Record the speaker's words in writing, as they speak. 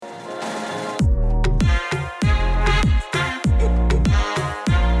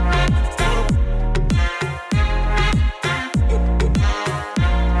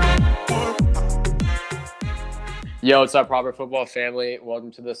Yo, what's up, Proper Football family?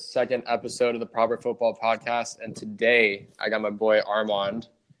 Welcome to the second episode of the Proper Football Podcast. And today I got my boy Armand,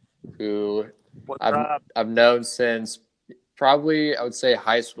 who What's I've up? I've known since probably I would say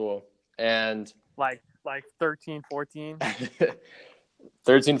high school. And Like 13, 14.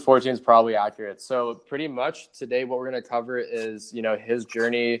 13, 14 is probably accurate. So pretty much today what we're going to cover is, his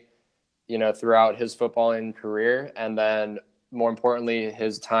journey, throughout his footballing career, and then more importantly,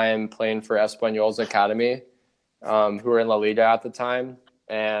 his time playing for Espanyol's Academy, who were in La Liga at the time,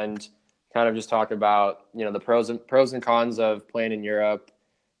 and kind of just talk about the pros and cons of playing in Europe,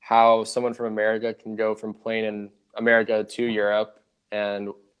 how someone from America can go from playing in America to Europe, and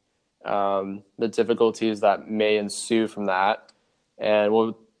the difficulties that may ensue from that. And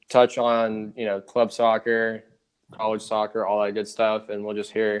we'll touch on club soccer, college soccer, all that good stuff, and we'll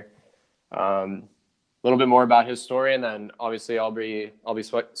just hear a little bit more about his story, and then obviously I'll be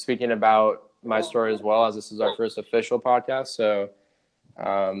speaking about my story as well, as this is our first official podcast. So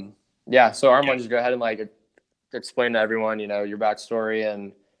so Armand, just go ahead and explain to everyone your backstory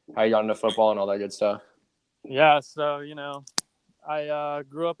and how you got into football and all that good stuff. Yeah, so I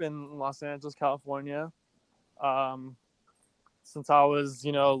grew up in Los Angeles, California. Um, since I was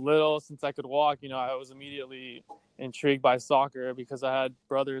little, since I could walk, I was immediately intrigued by soccer because I had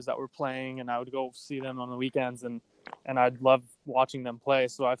brothers that were playing, and I would go see them on the weekends, and I'd love watching them play.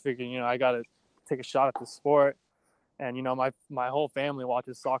 So I figured I got to take a shot at the sport. And my whole family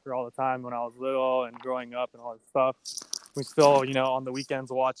watches soccer all the time when I was little and growing up and all that stuff. We still on the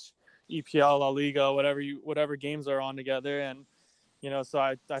weekends watch EPL, La Liga, whatever games are on together. And so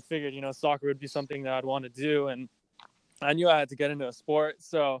I figured soccer would be something that I'd want to do, and I knew I had to get into a sport.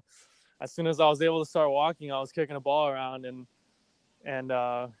 So as soon as I was able to start walking, I was kicking a ball around and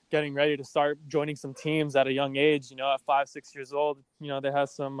getting ready to start joining some teams at a young age. At 5-6 years old, they have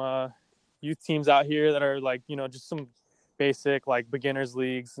some youth teams out here that are just some basic beginners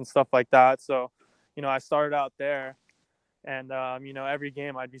leagues and stuff like that. So I started out there, and every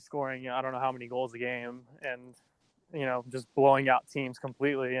game I'd be scoring I don't know how many goals a game, and just blowing out teams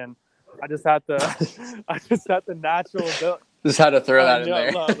completely. And I just had the I just had the natural ability. Just had to throw I that in know,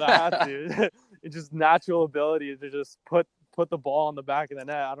 there. love, I had to. It's just natural ability to just put the ball on the back of the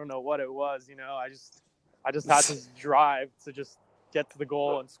net. I don't know what it was. I just had this drive to just get to the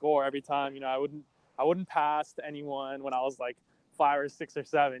goal and score every time. I wouldn't pass to anyone when I was like 5 or 6 or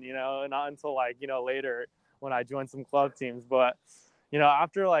 7. Not until later when I joined some club teams. But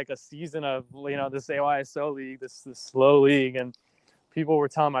after a season of this AYSO league, this slow league, and people were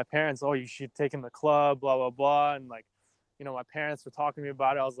telling my parents, "Oh, you should take him to club, blah blah blah," and my parents were talking to me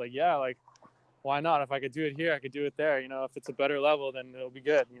about it. I was like, "Yeah, why not? If I could do it here, I could do it there. If it's a better level, then it'll be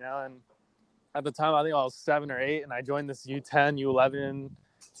good." And at the time, I think I was 7 or 8, and I joined this U10, U11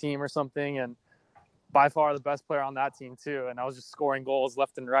 team or something, and by far the best player on that team too. And I was just scoring goals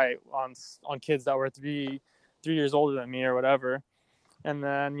left and right on kids that were 3 years older than me or whatever. And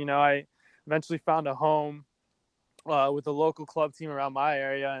then I eventually found a home with a local club team around my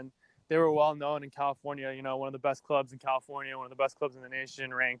area, and they were well known in California. One of the best clubs in California, one of the best clubs in the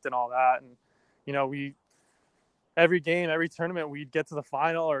nation, ranked and all that. And we every game, every tournament, we'd get to the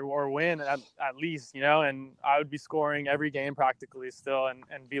final or win at least, and I would be scoring every game practically still,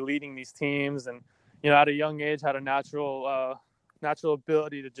 and be leading these teams. And at a young age had a natural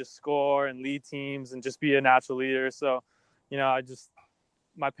ability to just score and lead teams and just be a natural leader. So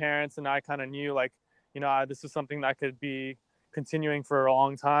my parents and I kind of knew this is something that could be continuing for a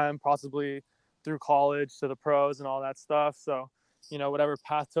long time, possibly through college to the pros and all that stuff. So whatever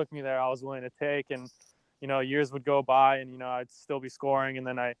path took me there, I was willing to take. And years would go by, and I'd still be scoring. And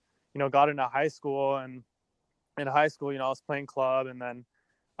then I got into high school, and in high school I was playing club, and then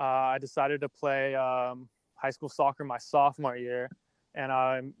I decided to play high school soccer my sophomore year, and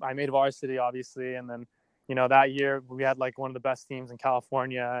I made varsity, obviously. And then that year we had one of the best teams in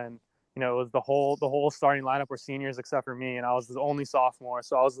California, and it was the whole starting lineup were seniors except for me, and I was the only sophomore,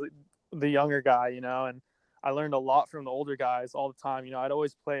 so I was the younger guy, and I learned a lot from the older guys all the time. I'd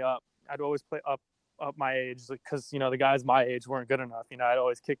always play up my age, because the guys my age weren't good enough. I'd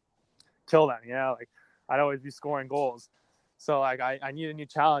always kill them. I'd always be scoring goals. So I needed new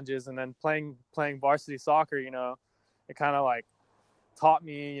challenges, and then playing varsity soccer, it kind of taught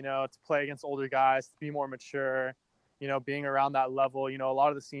me, to play against older guys, to be more mature, being around that level. A lot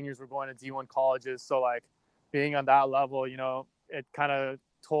of the seniors were going to D1 colleges, so being on that level, it kind of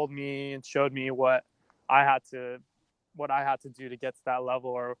told me and showed me what I had to do to get to that level,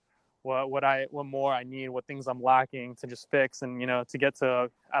 or what more I need, what things I'm lacking to just fix, and to get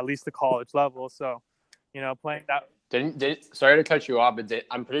to at least the college level. So playing that. Sorry to cut you off, but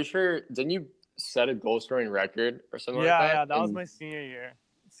I'm pretty sure, didn't you set a goal scoring record or something like Yeah, that? yeah, that was my senior year.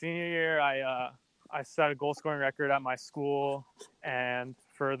 Senior year, I set a goal scoring record at my school, and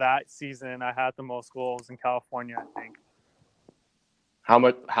for that season, I had the most goals in California, I think. How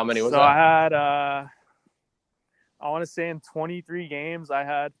much? How many was So I that? had, I want to say in 23 games, I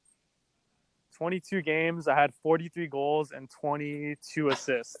had 22 games, I had 43 goals and 22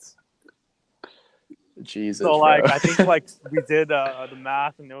 assists. Jesus, So bro. like I think like we did the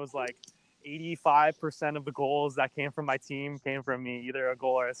math, and it was like 85% of the goals that came from my team came from me, either a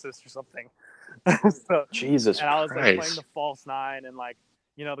goal or assist or something. So, Jesus and I was like playing Christ. the false nine, and like,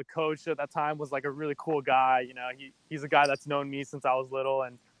 the coach at that time was like a really cool guy. He's a guy that's known me since I was little,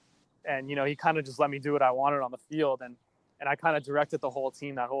 and he kind of just let me do what I wanted on the field, and I kind of directed the whole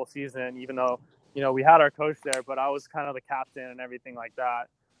team that whole season, even though we had our coach there, but I was kind of the captain and everything like that.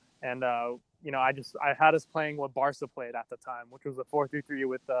 And I had us playing what Barca played at the time, which was a 4-3-3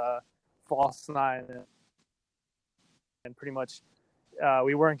 with false nine, and pretty much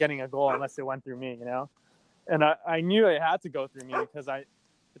we weren't getting a goal unless it went through me, and I knew it had to go through me because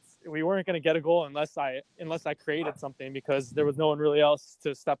we weren't going to get a goal unless I created something, because there was no one really else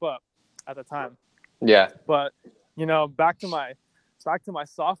to step up at the time. Yeah. But back to my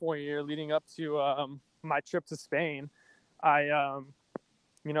sophomore year, leading up to my trip to Spain, I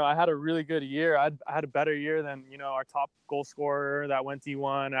had a really good year. I had a better year than our top goal scorer that went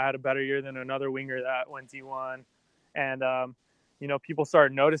D1. I had a better year than another winger that went D1, and people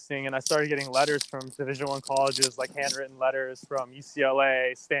started noticing, and I started getting letters from Division I colleges, like handwritten letters from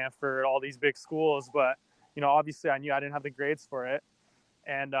UCLA, Stanford, all these big schools. But obviously, I knew I didn't have the grades for it,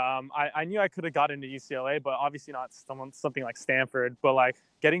 and I knew I could have got into UCLA, but obviously not something like Stanford. But like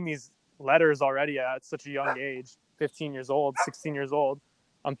getting these letters already at such a young age, 15 years old, 16 years old,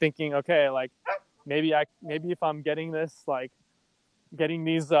 I'm thinking, okay, like maybe if I'm getting this, like getting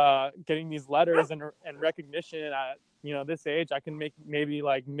these letters and recognition at this age, I can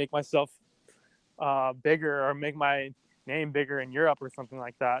make myself bigger, or make my name bigger in Europe or something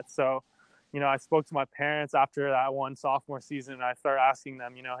like that. So I spoke to my parents after that one sophomore season, and I started asking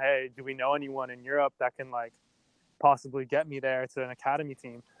them, hey, do we know anyone in Europe that can like possibly get me there to an academy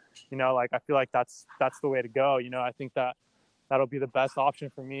team? Like I feel like that's the way to go. I think that'll be the best option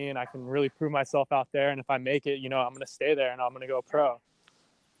for me, and I can really prove myself out there, and if I make it, I'm going to stay there and I'm going to go pro.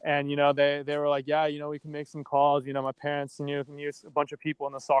 And they were like, yeah, we can make some calls. My parents knew a bunch of people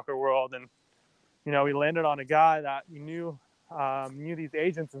in the soccer world, and we landed on a guy that knew these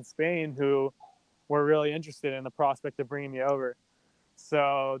agents in Spain who were really interested in the prospect of bringing me over.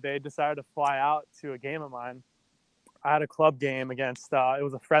 So they decided to fly out to a game of mine. I had a club game against it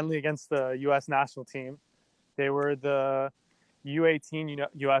was a friendly against the U.S. national team. They were the U18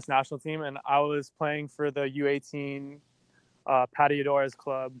 U.S. national team, and I was playing for the U18 Pateadores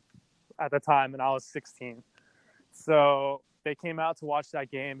club at the time, and I was 16. So they came out to watch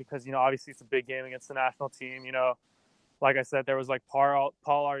that game because obviously it's a big game against the national team. Like I said, there was like Paul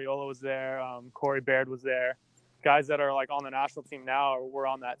Arriola was there, Corey Baird was there, guys that are like on the national team now were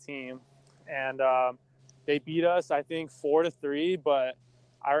on that team, and they beat us, I think 4-3. But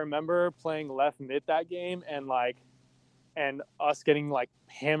I remember playing left mid that game, and us getting like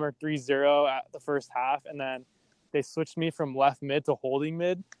hammered 3-0 at the first half, and then they switched me from left mid to holding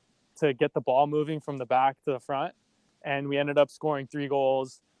mid to get the ball moving from the back to the front, and we ended up scoring 3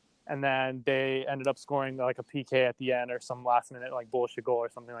 goals. And then they ended up scoring like a PK at the end, or some last minute like bullshit goal or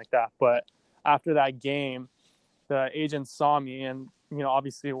something like that. But after that game, the agents saw me and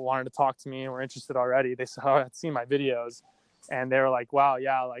obviously wanted to talk to me and were interested already. They saw I had seen my videos, and they were like, wow,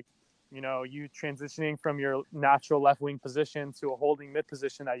 yeah, like you transitioning from your natural left wing position to a holding mid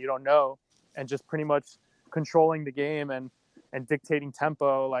position that you don't know, and just pretty much controlling the game and dictating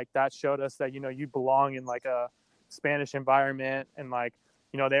tempo, like that showed us that you belong in like a Spanish environment. And like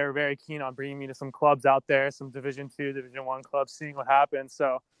they were very keen on bringing me to some clubs out there, some Division II, Division I clubs, seeing what happens.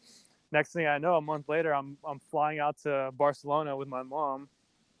 So next thing I know, a month later, I'm flying out to Barcelona with my mom,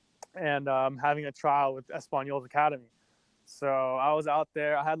 and having a trial with Espanyol's academy. So I was out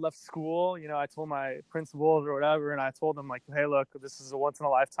there. I had left school. I told my principals or whatever, and I told them like, hey, look, this is a once in a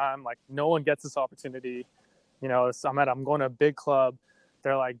lifetime. Like no one gets this opportunity. I'm going to a big club.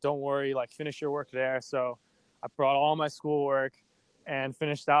 They're like, don't worry, like finish your work there. So I brought all my schoolwork and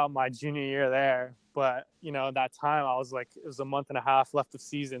finished out my junior year there. But that time I was like, it was a month and a half left of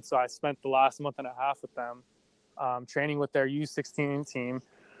season, so I spent the last month and a half with them, training with their U16 team,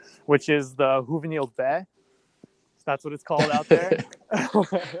 which is the Juvenil B. That's what it's called out there.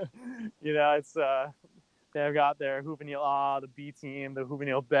 It's they've got their Juvenil A, the B team, the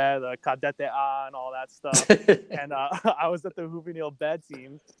Juvenil B, the Cadete A, and all that stuff. And I was at the Juvenil B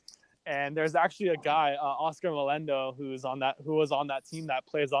team, And there's actually a guy, Oscar Melendo, who was on that team that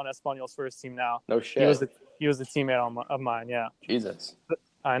plays on Espanyol's first team now. No He was shit. he was a teammate of mine. Yeah, Jesus.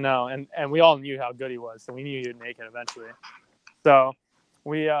 I know, and we all knew how good he was, so we knew he'd make it eventually. So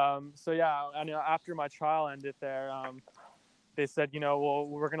so yeah, I know after my trial ended there, they said, well,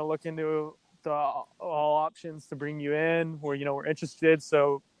 we're gonna look into all options to bring you in. We're interested,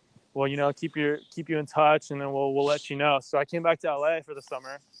 so we'll keep you in touch, and then we'll let you know. So I came back to LA for the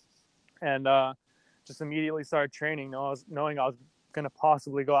summer, and just immediately started training, knowing I was gonna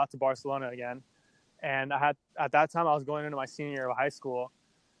possibly go out to Barcelona again. And at that time I was going into my senior year of high school,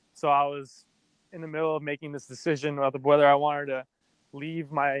 so I was in the middle of making this decision whether I wanted to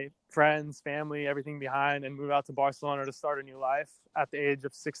leave my friends, family, everything behind and move out to Barcelona to start a new life at the age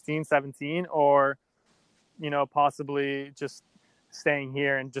of 16, 17, or, possibly just staying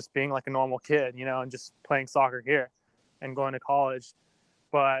here and just being like a normal kid, and just playing soccer here and going to college.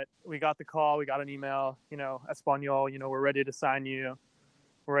 But we got the call, we got an email, Espanyol, we're ready to sign you.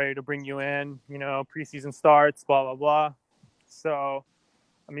 We're ready to bring you in, preseason starts, blah, blah, blah. So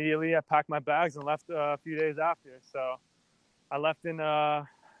immediately I packed my bags and left a few days after. So I left in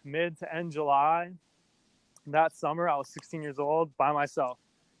mid to end July. That summer, I was 16 years old by myself.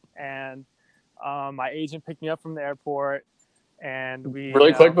 And my agent picked me up from the airport. And we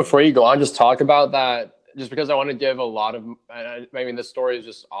really quick before you go on, just talk about that. Just because I want to give a lot of, I mean, this story is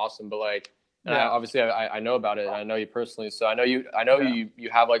just awesome. But like, obviously, I know about it. I know you personally, so I know you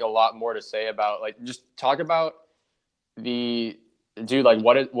have like a lot more to say about, like, just talk about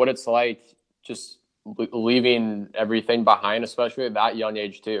what it's like just leaving everything behind, especially at that young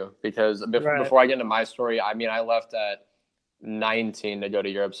age too. Because before I get into my story, I mean, I left at 19 to go to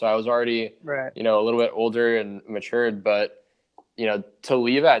Europe, so I was already a little bit older and matured. But to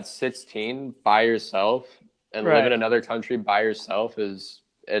leave at 16 by yourself and live in another country by yourself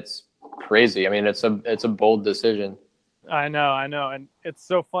it's crazy. I mean, it's a bold decision. I know, and it's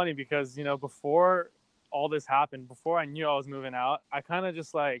so funny because before all this happened, before I knew I was moving out, I kind of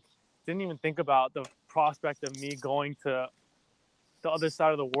just like didn't even think about the prospect of me going to the other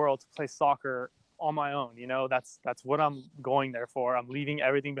side of the world to play soccer on my own. That's what I'm going there for. I'm leaving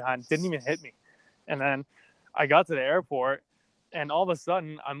everything behind. It didn't even hit me. And then I got to the airport, and all of a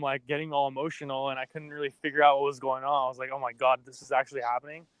sudden I'm like getting all emotional, and I couldn't really figure out what was going on. I was like, oh my God, this is actually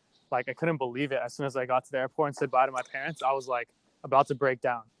happening. Like, I couldn't believe it. As soon as I got to the airport and said bye to my parents, I was like about to break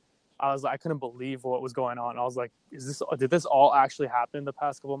down. I couldn't believe what was going on. I was like, did this all actually happen the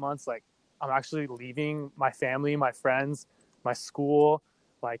past couple of months? Like, I'm actually leaving my family, my friends, my school,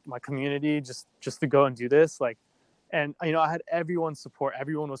 like my community, just to go and do this. Like, and I had everyone's support.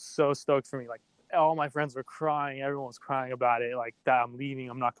 Everyone was so stoked for me. Like, all my friends were crying. Everyone was crying about it. Like, that I'm leaving,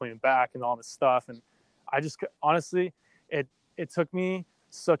 I'm not coming back, and all this stuff. And I just, honestly, it took me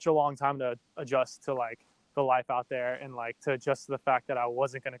such a long time to adjust to like the life out there, and like to adjust to the fact that I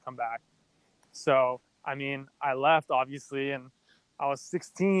wasn't going to come back. So, I mean, I left obviously, and I was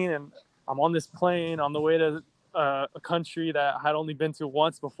 16, and I'm on this plane on the way to a country that I had only been to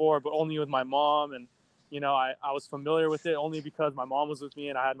once before, but only with my mom. And, I was familiar with it only because my mom was with me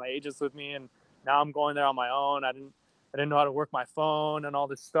and I had my agents with me. And now I'm going there on my own. I didn't know how to work my phone and all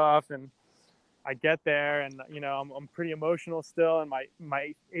this stuff. And I get there, and I'm pretty emotional still, and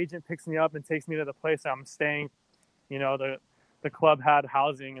my agent picks me up and takes me to the place I'm staying. The club had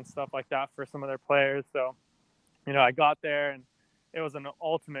housing and stuff like that for some of their players. So I got there, and it was an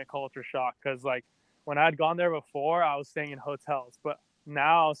ultimate culture shock, because like when I had gone there before, I was staying in hotels, but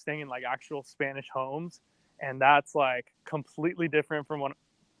now I was staying in like actual Spanish homes, and that's like completely different from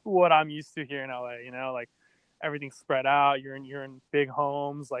what I'm used to here in LA. Like, everything's spread out. You're in big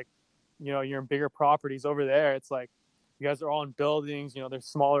homes, like you're in bigger properties. Over there, it's like you guys are all in buildings. There's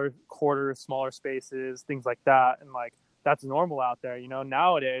smaller quarters, smaller spaces, things like that, and like that's normal out there.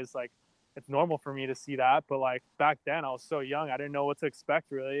 Nowadays, like, it's normal for me to see that, but like back then I was so young, I didn't know what to expect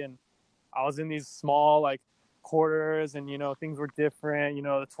really, and I was in these small like quarters, and things were different.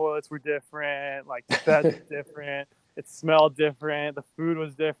 The toilets were different, like the beds were different, it smelled different, the food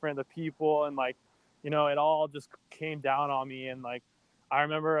was different, the people, and like it all just came down on me. And like I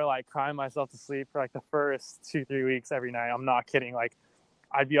remember like crying myself to sleep for like the first 2-3 weeks every night. I'm not kidding. Like,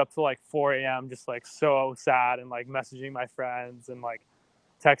 I'd be up till like 4 a.m. just like so sad, and like messaging my friends, and like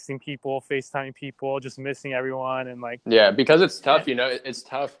texting people, FaceTiming people, just missing everyone. And like, yeah, because it's tough. It's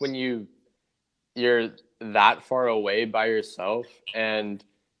tough when you're that far away by yourself, and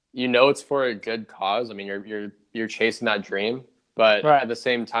it's for a good cause. I mean, you're chasing that dream, but at the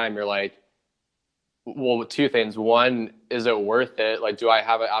same time, you're like, well, two things. One, is it worth it? Like, do I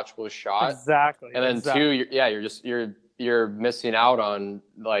have an actual shot? Exactly. And then two, you're missing out on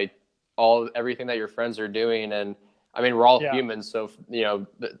like everything that your friends are doing. And I mean, we're all Yeah. humans. So,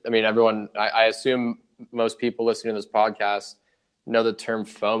 I mean, everyone, I assume most people listening to this podcast know the term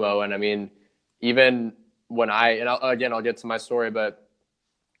FOMO. And I mean, even when I'll get to my story, but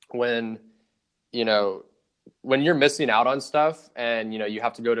when, when you're missing out on stuff and, you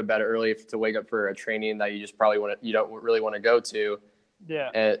have to go to bed early to wake up for a training that you just you don't really want to go to.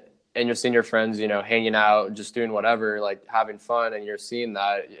 Yeah. And you're seeing your friends, hanging out, just doing whatever, like having fun. And you're seeing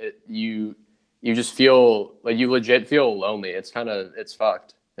that you just feel like you legit feel lonely. It's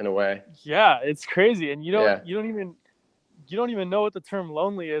fucked in a way. Yeah. It's crazy. And you don't Yeah. even know what the term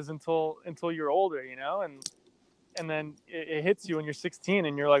lonely is until you're older, and then it hits you when you're 16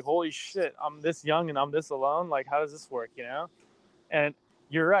 and you're like, holy shit, I'm this young and I'm this alone. Like, how does this work? And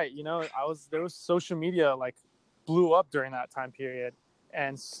you're right. There was social media like blew up during that time period,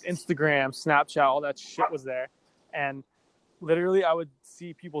 and Instagram, Snapchat, all that shit was there. And literally I would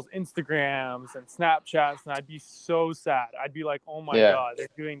see people's Instagrams and Snapchats and I'd be so sad. I'd be like, oh my God, they're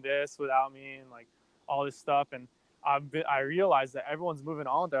doing this without me, and like all this stuff. And I realized that everyone's moving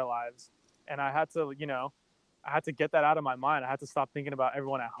on with their lives, and I had to get that out of my mind. I had to stop thinking about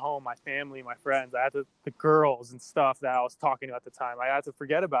everyone at home, my family, my friends. The girls and stuff that I was talking to at the time. I had to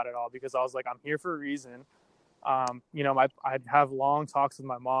forget about it all because I was like, I'm here for a reason. I'd have long talks with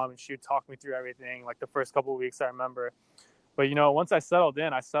my mom and she would talk me through everything. Like the first couple of weeks I remember, but once I settled in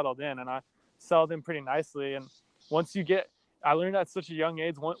and I settled in pretty nicely. And I learned at such a young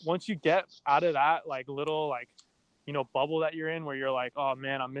age, once you get out of that like little like, bubble that you're in where you're like, oh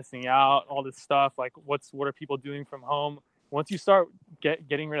man, I'm missing out, all this stuff. Like what are people doing from home? Once you start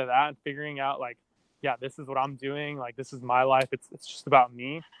getting rid of that and figuring out like, yeah, this is what I'm doing. Like, this is my life. It's just about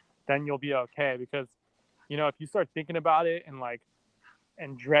me. Then you'll be okay. Because, if you start thinking about it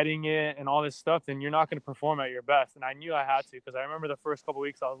and dreading it and all this stuff, then you're not going to perform at your best. And I knew I had to, because I remember the first couple of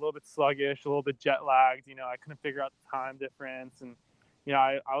weeks I was a little bit sluggish, a little bit jet lagged. I couldn't figure out the time difference, and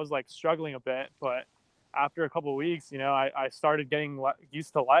I was like struggling a bit. But after a couple of weeks, I started getting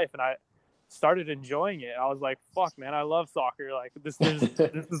used to life, and I started enjoying it. I was like, fuck, man, I love soccer. Like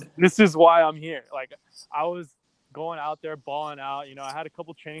this is why I'm here. Like I was going out there balling out. I had a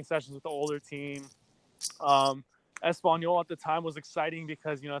couple training sessions with the older team. Espanyol at the time was exciting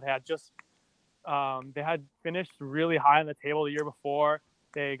because they had finished really high on the table the year before.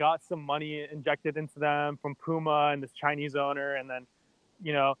 They got some money injected into them from Puma and this Chinese owner, and then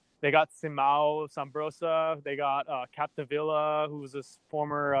they got Simao Sambrosa. They got Capdevila, who was this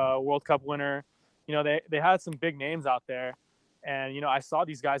former World Cup winner. They had some big names out there, and I saw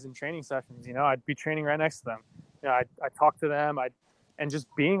these guys in training sessions. I'd be training right next to them. I talked to them. And just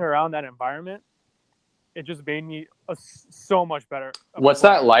being around that environment, it just made me so much better. What's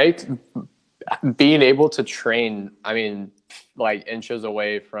that like? Being able to train, I mean, like inches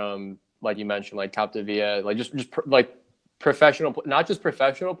away from, like you mentioned, like Capdevila, like just like professional, not just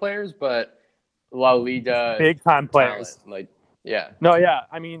professional players, but La Liga big time players. Talent. Like, yeah. No, yeah.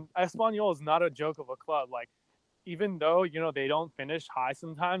 I mean, Espanyol is not a joke of a club. Like, even though they don't finish high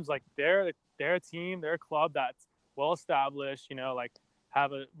sometimes, like they're a team, they're a club that's well established. Like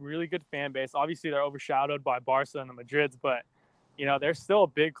have a really good fan base. Obviously, they're overshadowed by Barca and the Madrids, but they're still a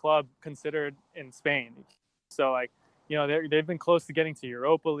big club considered in Spain. So like, they've been close to getting to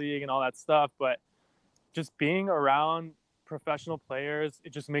Europa League and all that stuff, but just being around professional players,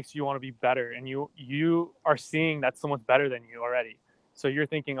 it just makes you want to be better, and you are seeing that someone's better than you already. So you're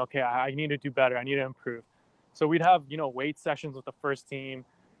thinking, okay, I need to do better. I need to improve. So we'd have, weight sessions with the first team.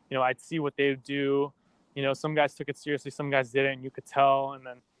 I'd see what they would do. Some guys took it seriously, some guys didn't. You could tell. And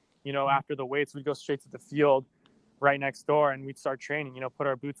then, after the weights, we'd go straight to the field right next door and we'd start training, put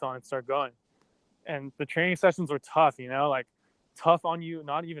our boots on and start going. And the training sessions were tough, like tough on you,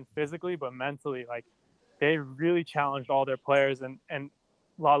 not even physically, but mentally. Like they really challenged all their players. And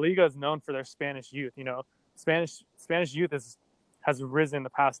La Liga is known for their Spanish youth. Spanish youth has risen the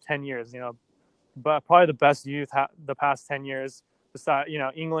past 10 years, but probably the best youth the past 10 years. Besides,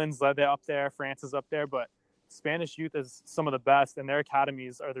 England's led up there, France is up there, but Spanish youth is some of the best, and their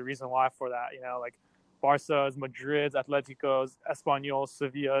academies are the reason why for that. Like Barca's, Madrid's, Atletico's, Espanyol,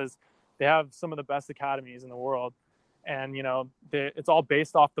 Sevilla's, they have some of the best academies in the world. And, it's all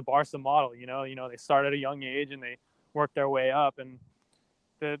based off the Barca model. They start at a young age and they work their way up. And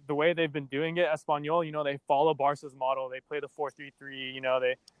the way they've been doing it, Espanyol, they follow Barca's model. They play the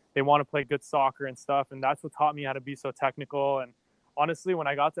 4-3-3, they want to play good soccer and stuff. And that's what taught me how to be so technical. And honestly, when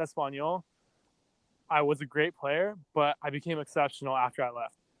I got to Espanyol, I was a great player, but I became exceptional after I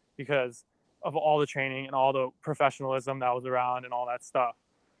left because of all the training and all the professionalism that was around and all that stuff.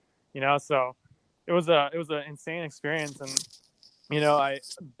 So it was an insane experience. And,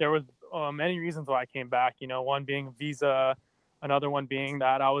 there was many reasons why I came back. One being visa, another one being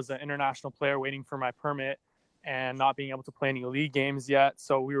that I was an international player waiting for my permit and not being able to play any league games yet.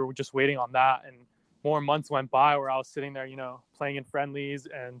 So we were just waiting on that. And more months went by where I was sitting there, playing in friendlies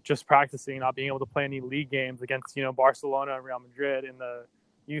and just practicing, not being able to play any league games against, Barcelona and Real Madrid in the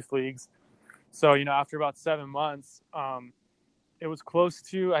youth leagues. So, after about 7 months, it was close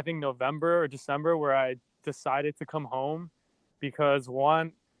to, I think, November or December where I decided to come home because,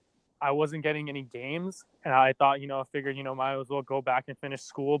 one, I wasn't getting any games. And I thought, I figured, might as well go back and finish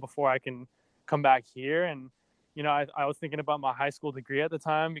school before I can come back here. And, I was thinking about my high school degree at the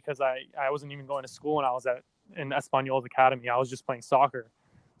time because I wasn't even going to school when I was in Espanyol's academy. I was just playing soccer.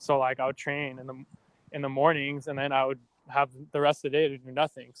 So, like, I would train in the mornings and then I would have the rest of the day to do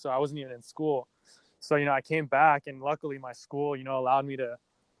nothing. So I wasn't even in school. So, I came back and luckily my school, allowed me to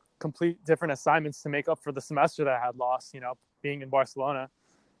complete different assignments to make up for the semester that I had lost, being in Barcelona.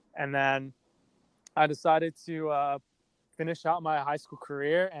 And then I decided to finish out my high school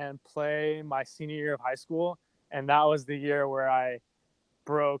career and play my senior year of high school. And that was the year where I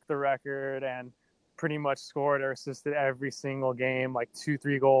broke the record and pretty much scored or assisted every single game, like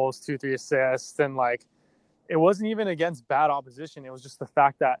 2-3 goals, 2-3 assists. And like, it wasn't even against bad opposition. It was just the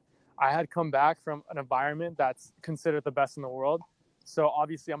fact that I had come back from an environment that's considered the best in the world. So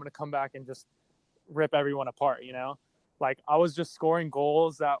obviously I'm going to come back and just rip everyone apart, Like, I was just scoring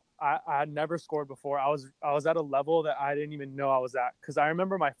goals that I had never scored before. I was at a level that I didn't even know I was at. Because I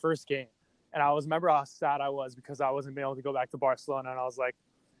remember my first game, and remember how sad I was because I wasn't being able to go back to Barcelona. And I was like,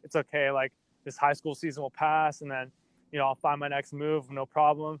 it's okay. Like, this high school season will pass, and then, I'll find my next move, no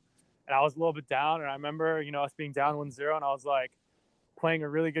problem. And I was a little bit down, and I remember, us being down 1-0, and I was like playing a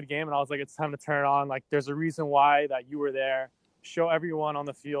really good game, and I was like, it's time to turn it on. Like, there's a reason why that you were there. Show everyone on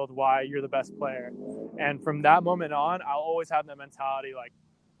the field why you're the best player. And from that moment on, I'll always have that mentality, like,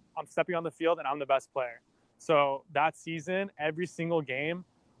 I'm stepping on the field and I'm the best player. So that season, every single game,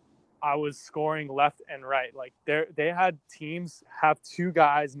 I was scoring left and right. Like, they had teams have 2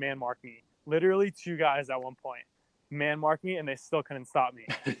 guys man mark me, literally 2 guys at one point man mark me, and they still couldn't stop me.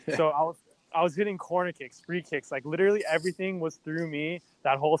 So I was hitting corner kicks, free kicks, like literally everything was through me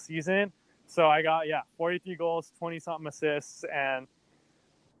that whole season. So I got 43 goals, 20 something assists, and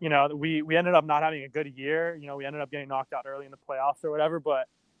we ended up not having a good year. We ended up getting knocked out early in the playoffs or whatever, but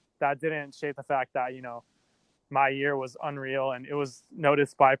that didn't shape the fact that my year was unreal, and it was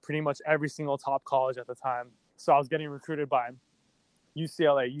noticed by pretty much every single top college at the time. So I was getting recruited by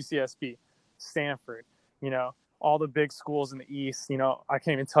UCLA, UCSB, Stanford, all the big schools in the East. I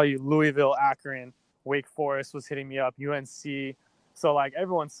can't even tell you, Louisville, Akron, Wake Forest was hitting me up, UNC. So like,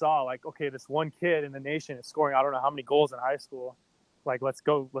 everyone saw, like, okay, this one kid in the nation is scoring I don't know how many goals in high school. Like, let's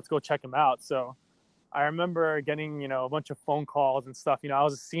go check him out. So I remember getting, a bunch of phone calls and stuff. I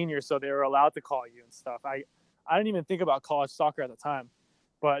was a senior, so they were allowed to call you and stuff. I didn't even think about college soccer at the time,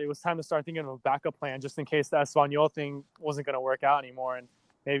 but it was time to start thinking of a backup plan just in case the Espanyol thing wasn't going to work out anymore. And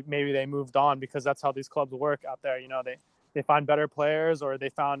maybe they moved on, because that's how these clubs work out there. They find better players, or they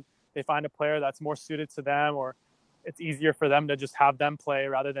find a player that's more suited to them, or it's easier for them to just have them play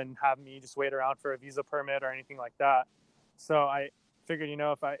rather than have me just wait around for a visa permit or anything like that. So I figured,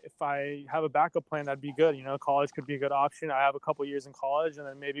 if I have a backup plan, that'd be good. College could be a good option. I have a couple years in college and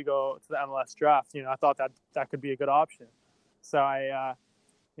then maybe go to the MLS draft. I thought that could be a good option. So I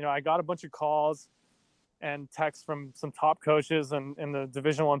got a bunch of calls and texts from some top coaches in the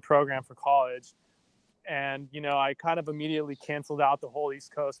Division I program for college. And, I kind of immediately canceled out the whole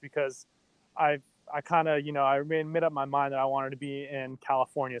East Coast because I kind of, I made up my mind that I wanted to be in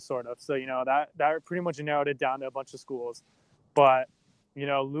California, sort of. So, that pretty much narrowed it down to a bunch of schools. But,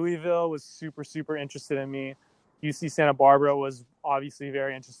 Louisville was super, super interested in me. UC Santa Barbara was obviously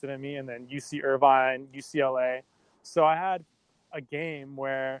very interested in me. And then UC Irvine, UCLA. So I had a game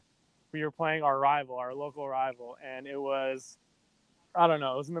where we were playing our local rival. And it was, I don't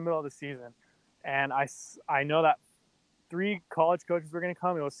know, it was in the middle of the season. And I know that 3 college coaches were going to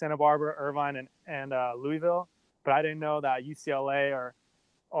come. It was Santa Barbara, Irvine, and Louisville. But I didn't know that UCLA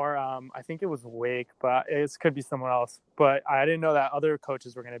or I think it was Wake, but it could be someone else. But I didn't know that other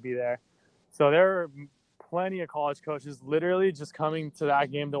coaches were going to be there. So there were plenty of college coaches literally just coming to that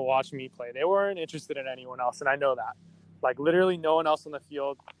game to watch me play. They weren't interested in anyone else, and I know that. Like, literally no one else on the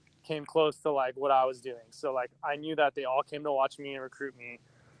field came close to like what I was doing. So like, I knew that they all came to watch me and recruit me.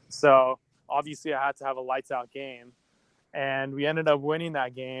 So obviously I had to have a lights out game. And we ended up winning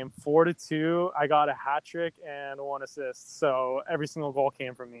that game 4-2. I got a hat trick and 1 assist. So every single goal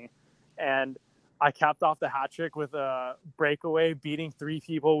came from me. And I capped off the hat trick with a breakaway, beating 3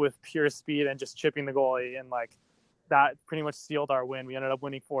 people with pure speed and just chipping the goalie. And like, that pretty much sealed our win. We ended up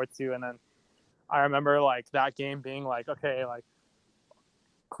winning 4-2. And then I remember like that game being like, okay, like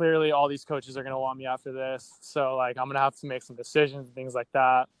clearly all these coaches are going to want me after this. So like, I'm going to have to make some decisions and things like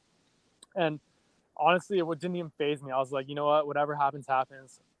that. And honestly, it didn't even faze me. I was like, you know what, whatever happens,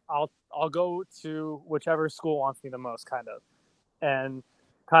 happens. I'll go to whichever school wants me the most, kind of. And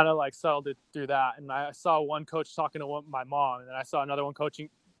kind of like settled it through that. And I saw one coach talking to my mom, and then I saw another coach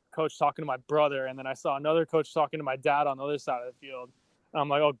talking to my brother, and then I saw another coach talking to my dad on the other side of the field. And I'm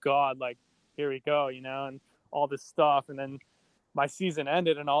like, oh God, like here we go, and all this stuff. And then my season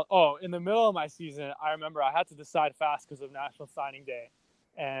ended, and in the middle of my season, I remember I had to decide fast because of National Signing Day.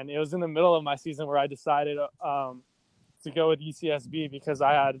 And it was in the middle of my season where I decided to go with UCSB because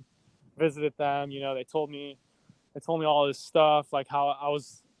I had visited them. They told me all this stuff, like how I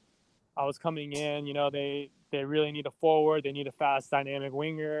was coming in. They really need a forward, they need a fast, dynamic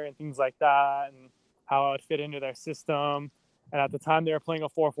winger, and things like that, and how I would fit into their system. And at the time, they were playing a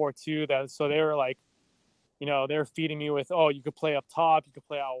 4-4-2. So they were like, they were feeding me with, oh, you could play up top, you could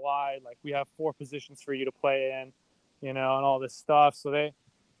play out wide. Like we have 4 positions for you to play in, and all this stuff. So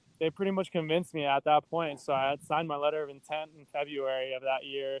they pretty much convinced me at that point. So I had signed my letter of intent in February of that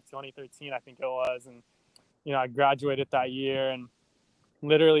year, 2013, I think it was. And, I graduated that year, and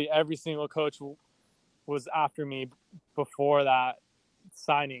literally every single coach was after me before that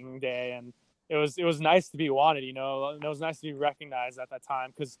signing day. And it was nice to be wanted, and it was nice to be recognized at that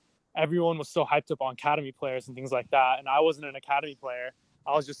time because everyone was so hyped up on academy players and things like that. And I wasn't an academy player.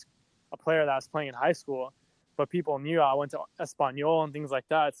 I was just a player that was playing in high school. But people knew I went to Espanol and things like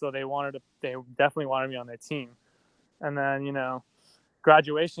that, so they definitely wanted me on their team. And then,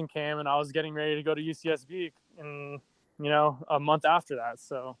 graduation came, and I was getting ready to go to UCSB in, a month after that.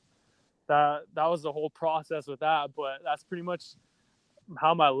 So that was the whole process with that. But that's pretty much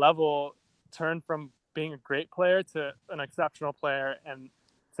how my level turned from being a great player to an exceptional player, and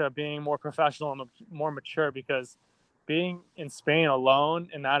to being more professional and more mature, because being in Spain alone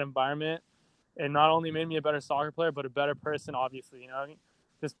in that environment, it not only made me a better soccer player, but a better person, obviously,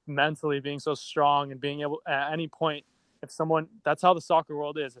 just mentally being so strong and being able at any point, that's how the soccer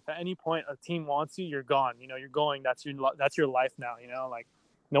world is. If at any point a team wants you, you're gone, you're going, that's your life now, like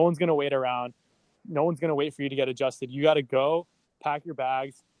no one's going to wait around. No one's going to wait for you to get adjusted. You got to go pack your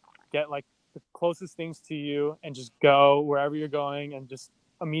bags, get like the closest things to you, and just go wherever you're going and just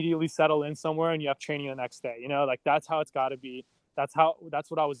immediately settle in somewhere, and you have training the next day, like that's how it's got to be. That's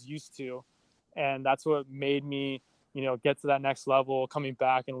what I was used to. And that's what made me, get to that next level, coming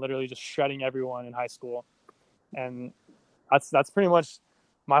back and literally just shredding everyone in high school. And that's pretty much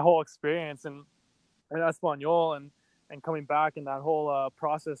my whole experience in Espanol, and coming back in that whole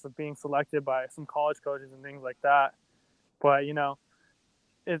process of being selected by some college coaches and things like that. But,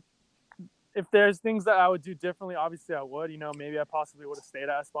 if there's things that I would do differently, obviously I would. Maybe I possibly would have stayed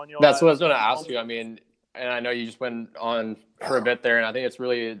at Espanol. That's what I was going to ask you. I mean, and I know you just went on for a bit there, and I think it's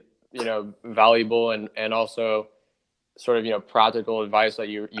really valuable and also sort of, practical advice that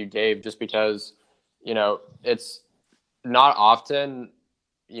you gave, just because, it's not often,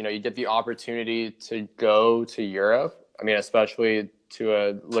 you get the opportunity to go to Europe. I mean, especially to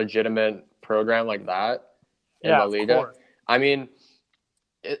a legitimate program like that in La Liga. I mean,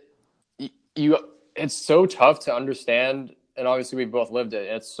 it's so tough to understand, and obviously we both lived it.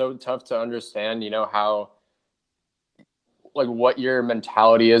 It's so tough to understand, how, like, what your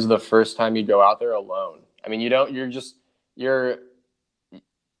mentality is the first time you go out there alone. I mean,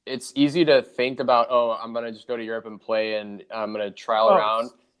 it's easy to think about, oh, I'm going to just go to Europe and play, and I'm going to trial around.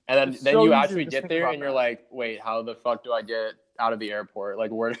 And then you actually get there and you're like, wait, how the fuck do I get out of the airport?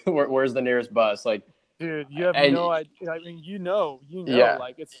 Like, where's the nearest bus? Like, dude, you have no idea. I mean, yeah.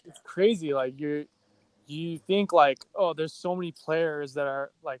 Like it's crazy. Like you think like, oh, there's so many players that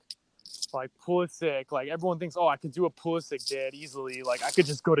are like Pulisic. Like everyone thinks, oh, I could do a Pulisic did easily. Like I could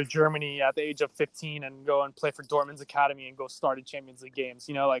just go to Germany at the age of 15 and go and play for Dortmund's academy and go start in Champions League games.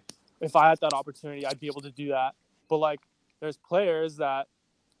 Like if I had that opportunity, I'd be able to do that. But like there's players that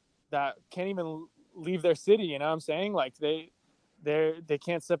can't even leave their city. You know what I'm saying? Like they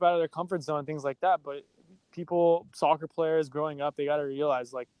can't step out of their comfort zone and things like that. But soccer players growing up, they got to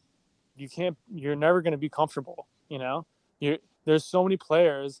realize like you're never going to be comfortable. There's so many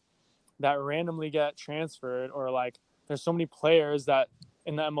players that randomly get transferred, or like there's so many players that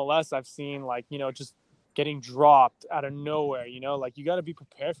in the MLS I've seen like, just getting dropped out of nowhere, like you got to be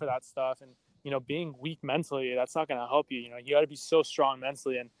prepared for that stuff. And, being weak mentally, that's not going to help you. You got to be so strong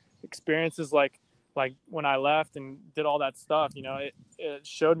mentally. And experiences like when I left and did all that stuff, it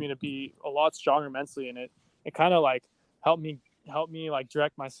showed me to be a lot stronger mentally. And it kind of like helped me like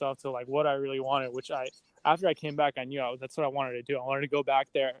direct myself to like what I really wanted, which I after I came back, I knew that's what I wanted to do. I wanted to go back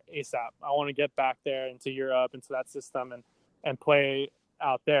there ASAP. I want to get back there into Europe, into that system, and play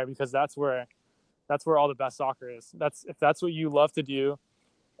out there, because that's where all the best soccer is. If that's what you love to do,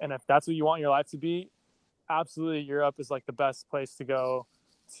 and if that's what you want your life to be, absolutely Europe is like the best place to go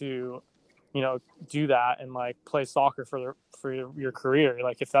to, do that and like play soccer for your career.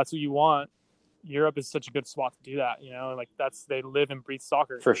 Like if that's what you want, Europe is such a good spot to do that. Like they live and breathe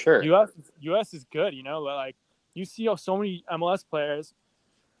soccer. For sure. US is good. Like you see so many MLS players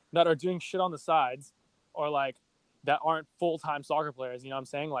that are doing shit on the sides, or like that aren't full-time soccer players. You know what I'm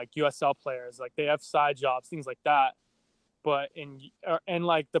saying? Like USL players, like they have side jobs, things like that. But and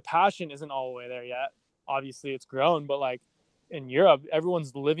like the passion isn't all the way there yet. Obviously it's grown, but like in Europe,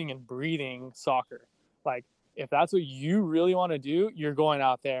 everyone's living and breathing soccer. Like if that's what you really want to do, you're going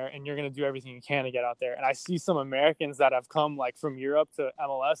out there and you're going to do everything you can to get out there. And I see some Americans that have come like from Europe to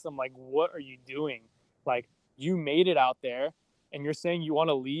MLS. I'm like, what are you doing? Like you made it out there and you're saying you want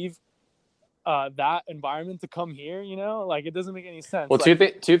to leave that environment to come here, like it doesn't make any sense. Well,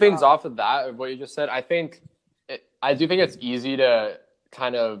 like, two things off of that, of what you just said. I do think it's easy to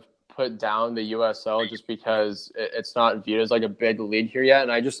kind of put down the USL just because it's not viewed as like a big league here yet.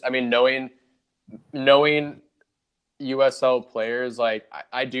 And knowing USL players, like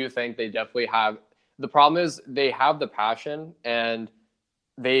I do think they definitely have. The problem is they have the passion, and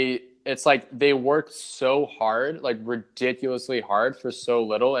it's like they work so hard, like ridiculously hard for so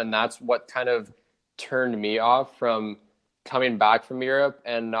little, and that's what kind of turned me off from coming back from Europe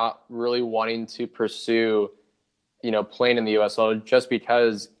and not really wanting to pursue, playing in the USL, just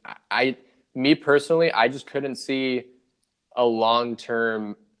because me personally, I just couldn't see a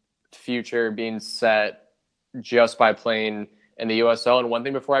long-term future being set just by playing in the USL. And one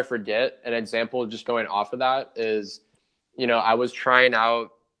thing before I forget, an example just going off of that is, I was trying out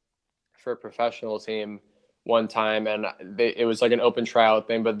for a professional team one time, and it was like an open tryout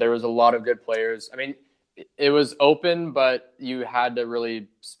thing, but there was a lot of good players. I mean, it was open, but you had to really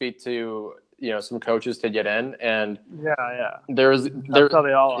speak to, some coaches to get in. And yeah, that's how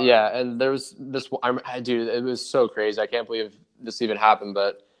they all are. Yeah, and there was this. Dude, it was so crazy. I can't believe this even happened.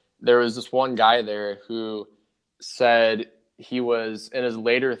 But there was this one guy there who said he was in his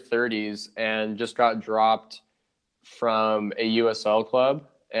later 30s and just got dropped from a USL club.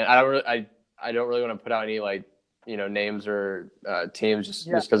 And I don't really want to put out any like names or teams just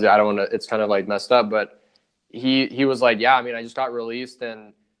because I don't want to. It's kind of like messed up. But he was like, yeah, I mean, I just got released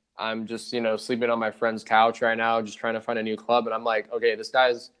and I'm just sleeping on my friend's couch right now, just trying to find a new club. And I'm like, okay, this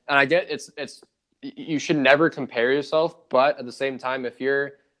guy's, and I get it's you should never compare yourself, but at the same time,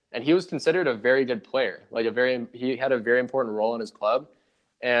 and he was considered a very good player, like he had a very important role in his club,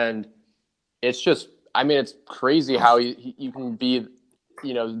 and it's just, I mean, it's crazy how you can be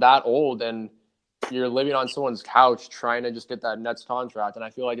that old and you're living on someone's couch trying to just get that next contract. And I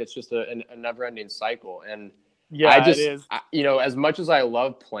feel like it's just a never-ending cycle. And it is. As much as I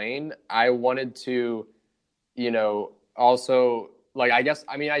love playing, I wanted to, also, like, I guess,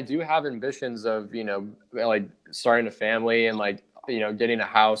 I mean, I do have ambitions of, like starting a family and like, getting a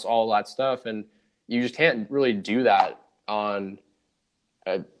house, all that stuff. And you just can't really do that on,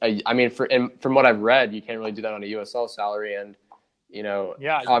 from what I've read, you can't really do that on a USL salary. And,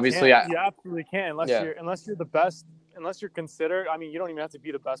 obviously you absolutely can unless you're the best, unless you're considered. I mean, you don't even have to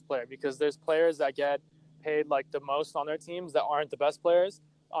be the best player, because there's players that get paid like the most on their teams that aren't the best players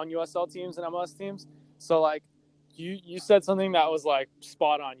on USL teams and MLS teams. So like you said something that was like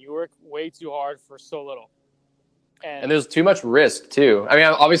spot on. You work way too hard for so little. And there's too much risk too. I mean,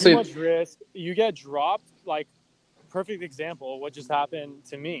 obviously too much risk. You get dropped. Like, perfect example of what just happened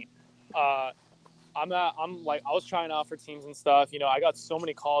to me. I was trying out for teams and stuff. I got so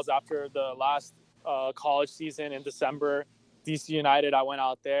many calls after the last college season in December. DC United, I went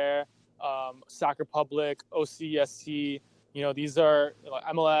out there. Sac Republic, OCSC. These are like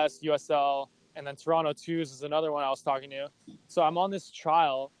MLS, USL, and then Toronto Twos is another one I was talking to. So I'm on this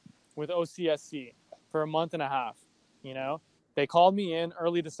trial with OCSC for a month and a half. They called me in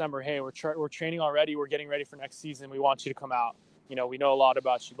early December. Hey, we're training already. We're getting ready for next season. We want you to come out. We know a lot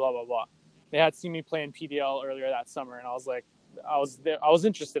about you, blah, blah, blah. They had seen me play in PDL earlier that summer, and I was like, I was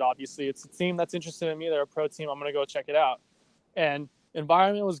interested, obviously. It's a team that's interested in me. They're a pro team. I'm going to go check it out. And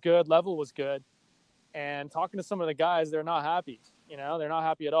environment was good. Level was good. And talking to some of the guys, they're not happy. They're not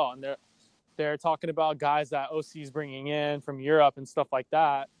happy at all. And they're talking about guys that OC is bringing in from Europe and stuff like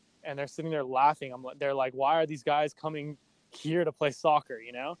that. And they're sitting there laughing. They're like, why are these guys coming here to play soccer,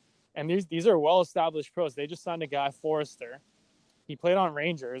 And these are well-established pros. They just signed a guy, Forrester. He played on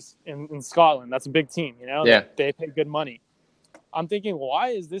Rangers in Scotland. That's a big team, Yeah. They pay good money. I'm thinking, why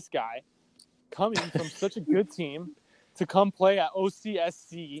is this guy coming from such a good team to come play at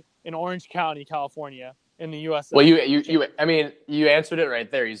OCSC in Orange County, California, in the USL. Well, I mean, you answered it right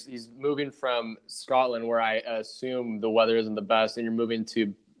there. He's moving from Scotland, where I assume the weather isn't the best, and you're moving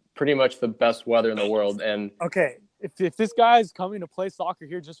to pretty much the best weather in the world. And okay, if this guy's coming to play soccer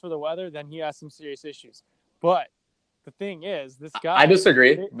here just for the weather, then he has some serious issues. But the thing is, this guy. I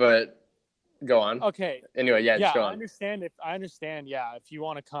disagree, but go on. Okay. Anyway, just go on. I understand. Yeah, if you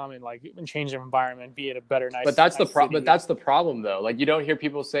want to come and and change your environment, be it a better, nice. But that's the problem. But that's the problem, though. Like, you don't hear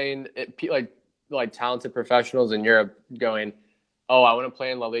people saying it, like talented professionals in Europe going, "Oh, I want to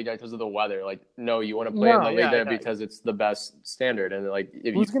play in La Liga because of the weather." Like, no, you want to play in La Liga because it's the best standard. And like,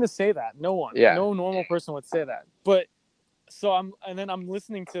 who's going to say that? No one. Yeah. No normal person would say that. But so I'm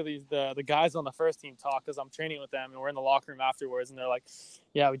listening to the guys on the first team talk because I'm training with them and we're in the locker room afterwards and they're like,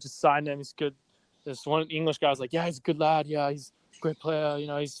 "Yeah, we just signed him. He's good." This one English guy was like, "Yeah, he's a good lad. Yeah, he's a great player. You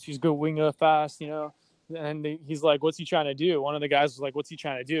know, he's a good winger, fast. You know." And he's like, "What's he trying to do?" One of the guys was like, "What's he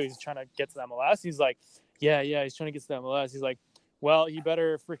trying to do?" He's trying to get to the MLS. He's like, "Yeah, he's trying to get to the MLS." He's like, "Well, he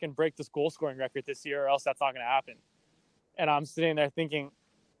better freaking break this goal scoring record this year, or else that's not going to happen." And I'm sitting there thinking,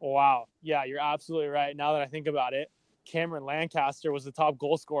 "Wow, yeah, you're absolutely right." Now that I think about it. Cameron Lancaster was the top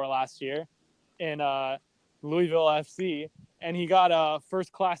goal scorer last year in Louisville FC, and he got a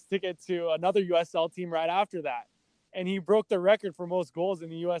first-class ticket to another USL team right after that. And he broke the record for most goals in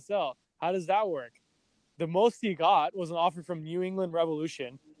the USL. How does that work? The most he got was an offer from New England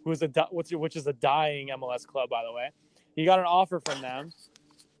Revolution, which is a dying MLS club, by the way. He got an offer from them,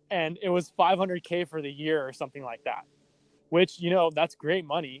 and it was $500K for the year or something like that, which, that's great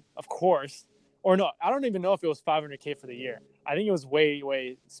money, of course. Or no, I don't even know if it was $500K for the year. I think it was way,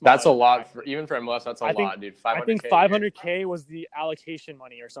 way smaller. That's a lot even for MLS. That's a lot, dude. I think $500K was the allocation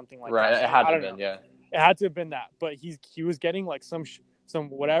money or something like that. Right, it had to have been, yeah. It had to have been that. But he was getting like some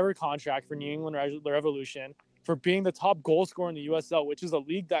whatever contract for New England Revolution for being the top goal scorer in the USL, which is a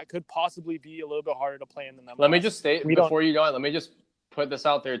league that could possibly be a little bit harder to play in than MLS. Let me just state before you go on. Let me just put this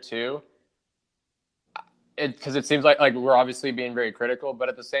out there too. Because it seems like we're obviously being very critical, but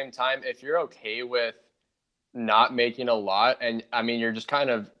at the same time, if you're okay with not making a lot, and I mean, you're just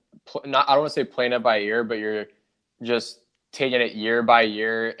kind of I don't want to say playing it by ear, but you're just taking it year by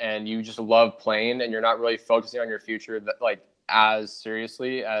year, and you just love playing, and you're not really focusing on your future as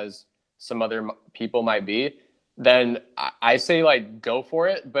seriously as some other people might be, then I say go for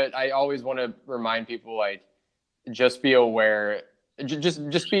it. But I always want to remind people just be aware,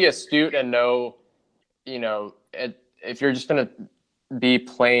 just be astute and know. If you're just going to be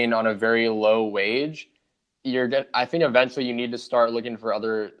playing on a very low wage, I think eventually you need to start looking for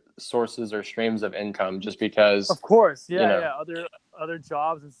other sources or streams of income just because. Of course. Yeah. Other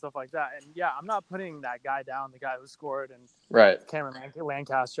jobs and stuff like that. And I'm not putting that guy down, the guy who scored and Cameron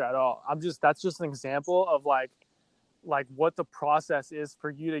Lancaster at all. That's just an example of what the process is for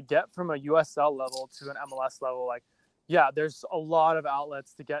you to get from a USL level to an MLS level. There's a lot of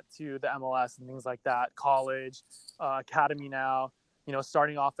outlets to get to the MLS and things like that. College, academy now,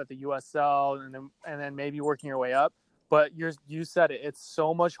 starting off at the USL and then maybe working your way up. But you said it. It's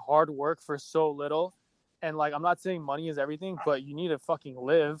so much hard work for so little. And I'm not saying money is everything, but you need to fucking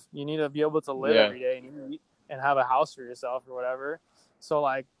live. You need to be able to live every day and eat and have a house for yourself or whatever. So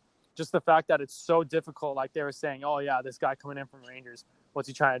just the fact that it's so difficult, they were saying, oh yeah, this guy coming in from Rangers. What's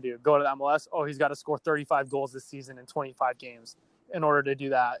he trying to do? Go to the MLS? Oh, he's got to score 35 goals this season in 25 games in order to do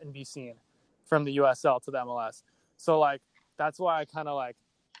that and be seen from the USL to the MLS. So, that's why I kind of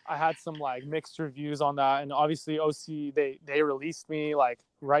I had some mixed reviews on that. And obviously OC, they released me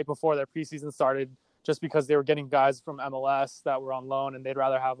right before their preseason started just because they were getting guys from MLS that were on loan and they'd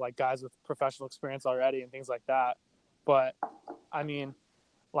rather have guys with professional experience already and things like that. But I mean,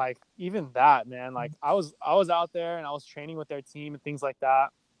 even that, man, I was out there and I was training with their team and things like that.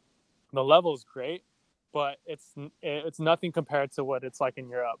 The level is great, but it's nothing compared to what it's like in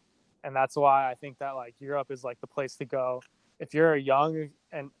Europe. And that's why I think that Europe is the place to go. If you're a young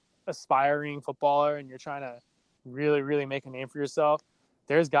and aspiring footballer and you're trying to really, really make a name for yourself,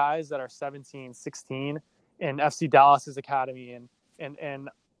 there's guys that are 17, 16 in FC Dallas's academy and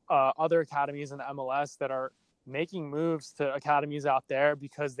other academies in the MLS that are making moves to academies out there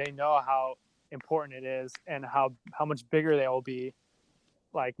because they know how important it is and how much bigger they will be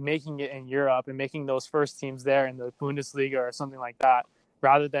making it in Europe and making those first teams there in the Bundesliga or something like that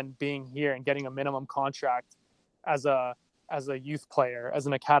rather than being here and getting a minimum contract as a youth player, as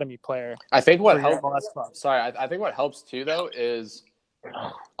an academy player. I think what helps I think what helps too though is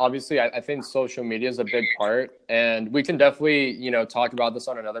obviously I think social media is a big part, and we can definitely talk about this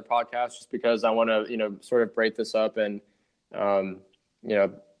on another podcast just because I want to sort of break this up and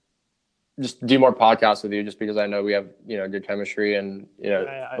just do more podcasts with you, just because I know we have, good chemistry, and,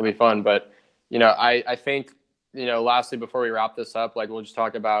 it'll be fun. But, I think, lastly, before we wrap this up, like, we'll just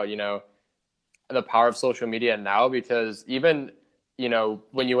talk about, the power of social media now, because even,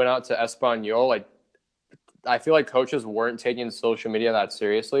 when you went out to Espanyol, like, I feel like coaches weren't taking social media that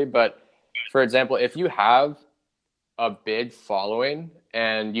seriously. But for example, if you have a big following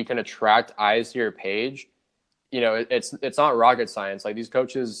and you can attract eyes to your page, it's not rocket science. Like, these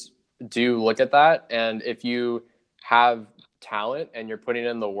coaches do look at that. And if you have talent and you're putting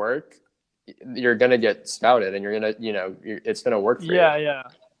in the work, you're going to get scouted, and you're going to, it's going to work for you. Yeah.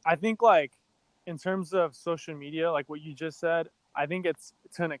 I think, like, in terms of social media, like what you just said, I think it's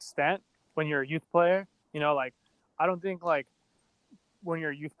to an extent when you're a youth player, like, I don't think, like, when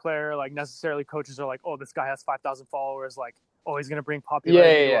you're a youth player, like, necessarily coaches are like, oh, this guy has 5,000 followers, like, oh, he's going to bring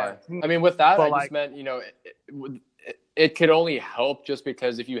popularity to our team. I mean, with that, But, I just meant, it could only help just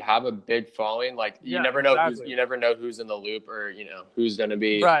because if you have a big following, like, you never know who's in the loop, or, who's going to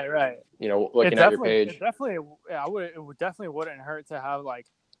be right. Looking at your page. It definitely wouldn't hurt to have, like,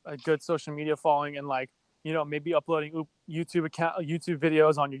 a good social media following, and, like, maybe uploading YouTube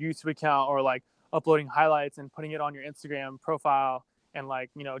videos on your YouTube account, or, like, uploading highlights and putting it on your Instagram profile, and, like,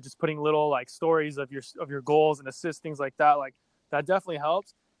 just putting little, like, stories of your goals and assists, things like that. Like, that definitely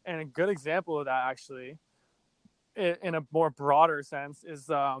helps. And a good example of that, actually, in a more broader sense, is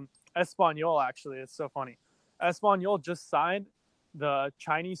Espanyol. Actually, it's so funny. Espanyol just signed the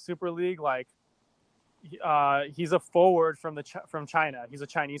Chinese Super League. Like, he's a forward from China. He's a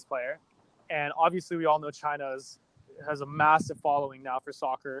Chinese player, and obviously we all know China has a massive following now for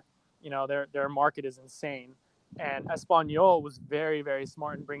soccer. Their market is insane, and Espanyol was very, very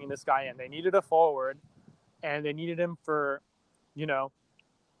smart in bringing this guy in. They needed a forward, and they needed him for,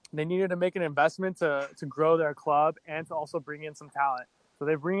 they needed to make an investment to grow their club and to also bring in some talent. So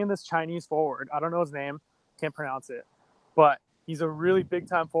they bring in this Chinese forward. I don't know his name, can't pronounce it, but he's a really big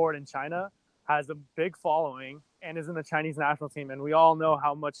time forward in China, has a big following, and is in the Chinese national team. And we all know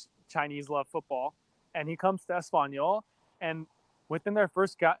how much Chinese love football. And he comes to Espanyol, and within their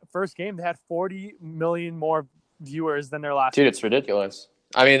first game, they had 40 million more viewers than their last. Dude, it's ridiculous.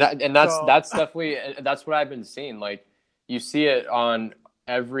 I mean, that's definitely, that's what I've been seeing. Like, you see it on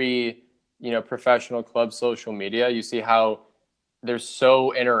every, professional club social media. You see how they're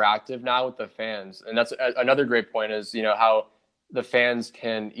so interactive now with the fans. And that's another great point, is, how the fans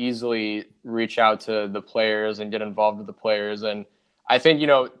can easily reach out to the players and get involved with the players. And I think,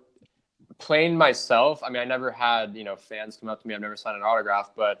 playing myself, I mean, I never had, fans come up to me. I've never signed an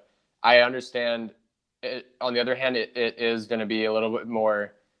autograph, but I understand it. On the other hand, it is going to be a little bit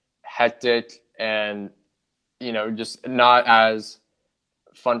more hectic, and, just not as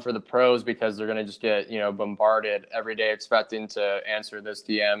fun for the pros, because they're going to just get, bombarded every day expecting to answer this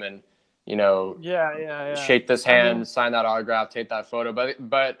DM and, shake this hand, sign that autograph, take that photo.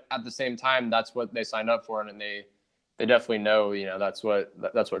 But at the same time, that's what they signed up for, and they definitely know, that's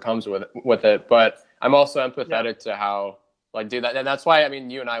what comes with it. But I'm also empathetic to how, like, do that. And that's why, I mean,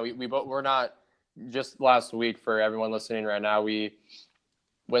 you and I, we're not, just last week, for everyone listening right now, we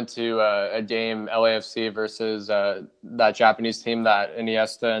went to a game, LAFC versus that Japanese team that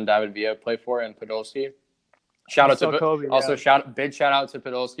Iniesta and David Villa play for, in Podolski. Big shout out to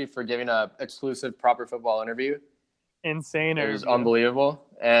Podolski for giving a exclusive Proper Football interview. Insane. It was unbelievable.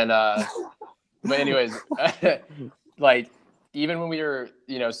 And but anyways, like, even when we were,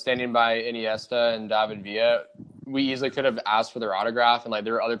 standing by Iniesta and David Villa, we easily could have asked for their autograph, and, like,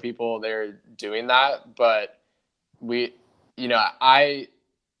 there were other people there doing that. But we, I,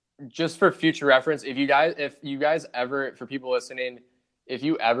 just for future reference, if you guys ever, for people listening, if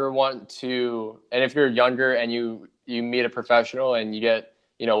you ever want to, and if you're younger and you meet a professional and you get,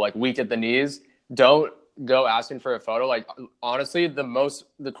 like, weak at the knees, don't go asking for a photo. Like, honestly,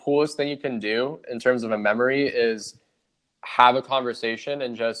 the coolest thing you can do in terms of a memory is have a conversation,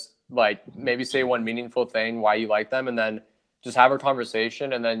 and just, like, maybe say one meaningful thing why you like them, and then just have a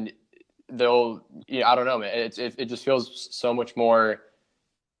conversation, and then they'll, I don't know, man, it just feels so much more.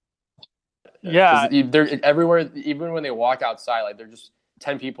 Yeah, they're everywhere. Even when they walk outside, like, they're just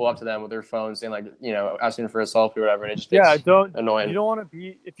 10 people up to them with their phones saying, like, asking for a selfie or whatever. And it just annoying. You don't want to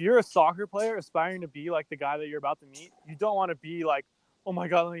be, if you're a soccer player aspiring to be like the guy that you're about to meet, you don't want to be like, oh my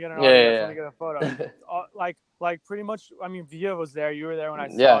God, let me get an autograph, let me get a photo. like pretty much, I mean, Villa was there. You were there when I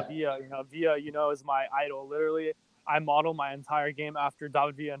saw Villa. Villa, is my idol. Literally, I modeled my entire game after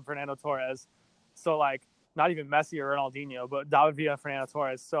David Villa and Fernando Torres. So, like, not even Messi or Ronaldinho, but David Villa and Fernando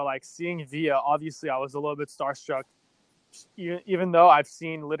Torres. So, like, seeing Villa, obviously I was a little bit starstruck, even though I've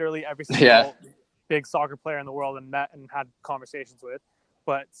seen literally every single big soccer player in the world and met and had conversations with.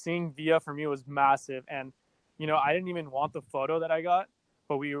 But seeing Villa for me was massive. And, you know, I didn't even want the photo that I got,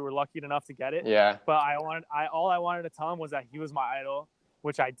 but we were lucky enough to get it. Yeah. But all I wanted to tell him was that he was my idol,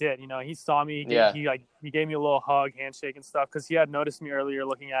 which I did. You know, he saw me, Yeah. he gave me a little hug, handshake and stuff, because he had noticed me earlier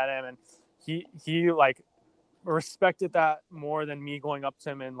looking at him, and he like respected that more than me going up to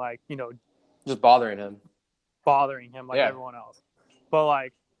him and, like, you know, just bothering him like everyone else. But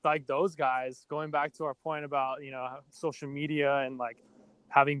like those guys, going back to our point about, you know, social media and like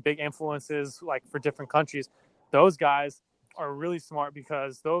having big influences like for different countries, those guys are really smart,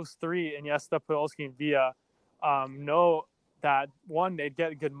 because those three, Iniesta, Podolski, and Villa, know that, one, they'd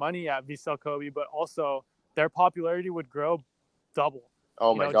get good money at Vissel Kobe, but also their popularity would grow double.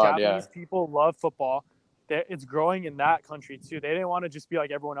 Oh my God, Japanese people love football. It's growing in that country too. They didn't want to just be like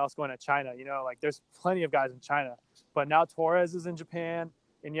everyone else going to China. You know, like there's plenty of guys in China, but now Torres is in Japan,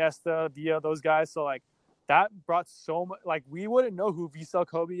 Iniesta, Villa, those guys. So like that brought so much. Like we wouldn't know who Vissel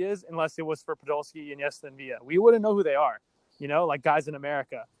Kobe is unless it was for Podolski, Iniesta, and Villa. We wouldn't know who they are. You know, like guys in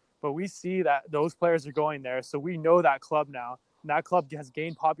America. But we see that those players are going there, so we know that club now. And that club has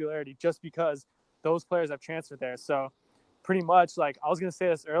gained popularity just because those players have transferred there. So pretty much, like, I was gonna say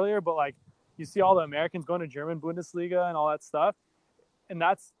this earlier, but like, you see all the Americans going to German Bundesliga and all that stuff, and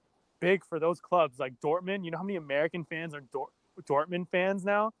that's big for those clubs like Dortmund. You know how many American fans are Dortmund fans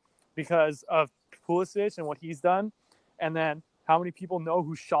now because of Pulisic and what he's done, and then how many people know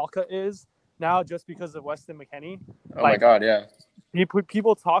who Schalke is now just because of Weston McKennie. Oh my God, yeah.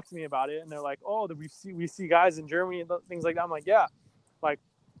 People talk to me about it, and they're like, "Oh, we see guys in Germany and things like that." I'm like, "Yeah, like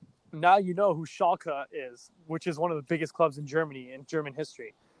now you know who Schalke is, which is one of the biggest clubs in Germany in German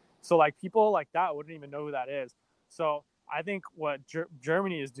history." So like people like that wouldn't even know who that is. So I think what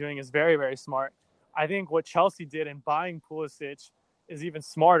Germany is doing is very, very smart. I think what Chelsea did in buying Pulisic is even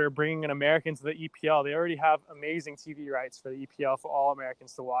smarter, bringing an American to the EPL. They already have amazing TV rights for the EPL for all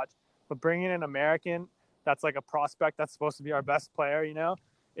Americans to watch. But bringing an American that's like a prospect that's supposed to be our best player, you know,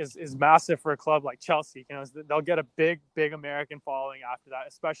 is massive for a club like Chelsea. You know, they'll get a big American following after that,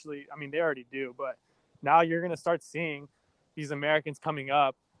 especially, I mean, they already do. But now you're going to start seeing these Americans coming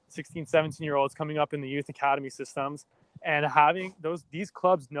up, 16, 17-year-olds coming up in the youth academy systems, and having these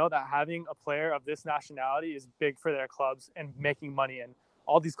clubs know that having a player of this nationality is big for their clubs and making money. And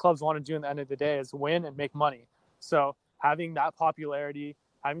all these clubs want to do in the end of the day is win and make money. So having that popularity,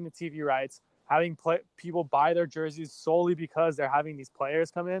 having the TV rights, having people buy their jerseys solely because they're having these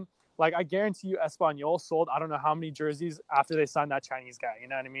players come in. Like, I guarantee you Espanyol sold I don't know how many jerseys after they signed that Chinese guy. You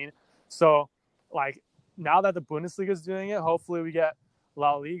know what I mean? So, like, now that the Bundesliga is doing it, hopefully we get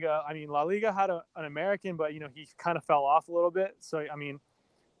La Liga. I mean, La Liga had an American, but, you know, he kind of fell off a little bit. So, I mean,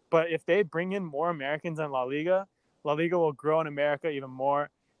 but if they bring in more Americans in La Liga will grow in America even more.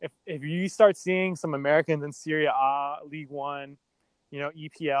 If you start seeing some Americans in Serie A, League One, you know,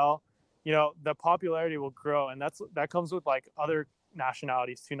 EPL, you know, the popularity will grow. And that comes with like other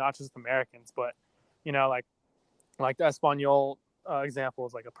nationalities too, not just Americans. But, you know, like the Espanyol example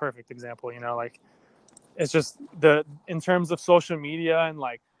is like a perfect example. You know, like, it's just in terms of social media and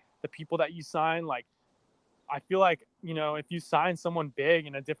like the people that you sign, like, I feel like, you know, if you sign someone big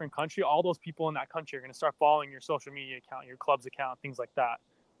in a different country, all those people in that country are going to start following your social media account, your club's account, things like that,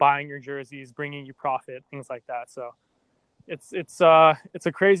 buying your jerseys, bringing you profit, things like that. So it's a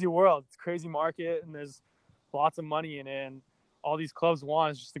crazy world. It's a crazy market, and there's lots of money in it. And all these clubs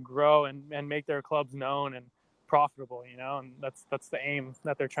want is just to grow and make their clubs known and profitable, you know, and that's the aim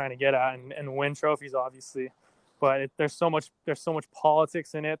that they're trying to get at, and win trophies, obviously. But there's so much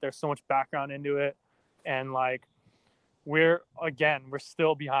politics in it. There's so much background into it. And like, we're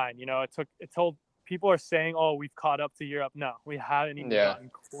still behind. You know, people are saying, oh, we've caught up to Europe. No, we haven't even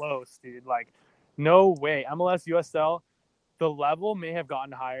gotten close, dude. Like, no way. MLS, USL, the level may have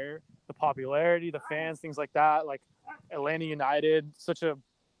gotten higher, the popularity, the fans, things like that. Like Atlanta United, such a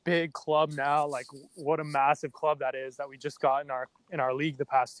big club now. Like, what a massive club that is that we just got in our league the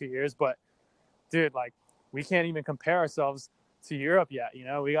past 2 years. But dude, like, we can't even compare ourselves to Europe yet. You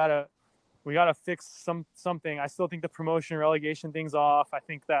know, we gotta fix something. I still think the promotion relegation thing's off. I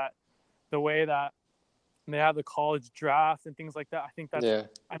think that the way that they have the college draft and things like that, I think that's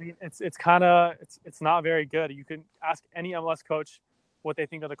I mean, it's not very good. You can ask any MLS coach what they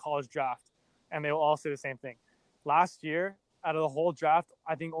think of the college draft, and they will all say the same thing. Last year, out of the whole draft,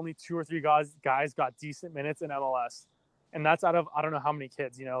 I think only 2 or 3 guys got decent minutes in MLS. And that's out of I don't know how many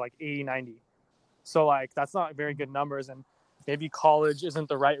kids, you know, like 80, 90. So like, that's not very good numbers. And maybe college isn't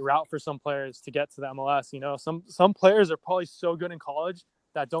the right route for some players to get to the MLS. You know, some players are probably so good in college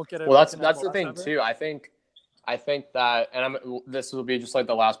that don't get it. Well, that's the thing too. I think that, and this will be just like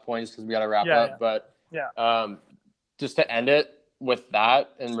the last point, just because we got to wrap up. Yeah. But just to end it, with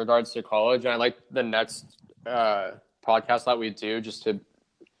that in regards to college, and I like the next podcast that we do just to.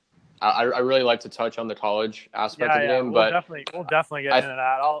 I really like to touch on the college aspect of the game, we'll but definitely get into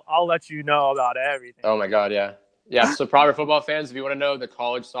that. I'll let you know about everything. Oh my God, yeah. Yeah, so Proper Football fans, if you want to know the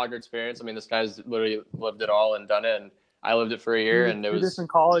college soccer experience, I mean, this guy's literally lived it all and done it, and I lived it for a year, and it was two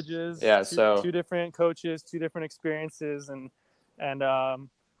different colleges, yeah, two different coaches, two different experiences, and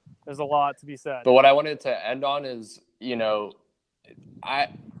there's a lot to be said. But what I wanted to end on is,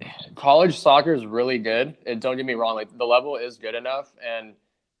 college soccer is really good. And don't get me wrong, like the level is good enough, and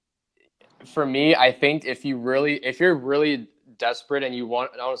for me, I think if you're really desperate and I don't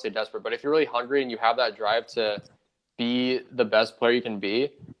want to say desperate, but if you're really hungry and you have that drive to be the best player you can be,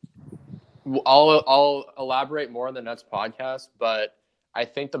 I'll elaborate more on the next podcast, but I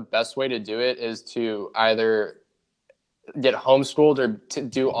think the best way to do it is to either get homeschooled or to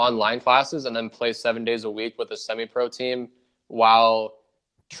do online classes and then play 7 days a week with a semi-pro team while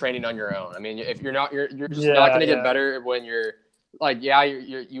training on your own. I mean, if you're just not going to get better when you're like,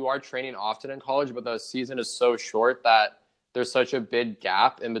 you are training often in college, but the season is so short that there's such a big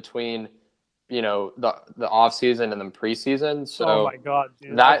gap in between, the off season and then preseason. So oh my God,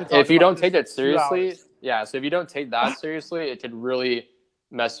 dude. that if you don't take it seriously, so if you don't take that seriously, it could really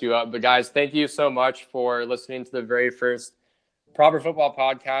mess you up. But guys, thank you so much for listening to the very first Proper Football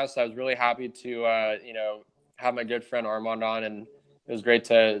podcast. I was really happy to, have my good friend Armand on, and it was great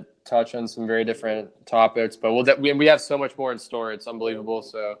to touch on some very different topics, but we have so much more in store. It's unbelievable.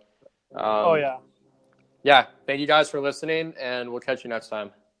 So, yeah. Thank you guys for listening, and we'll catch you next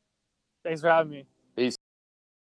time. Thanks for having me.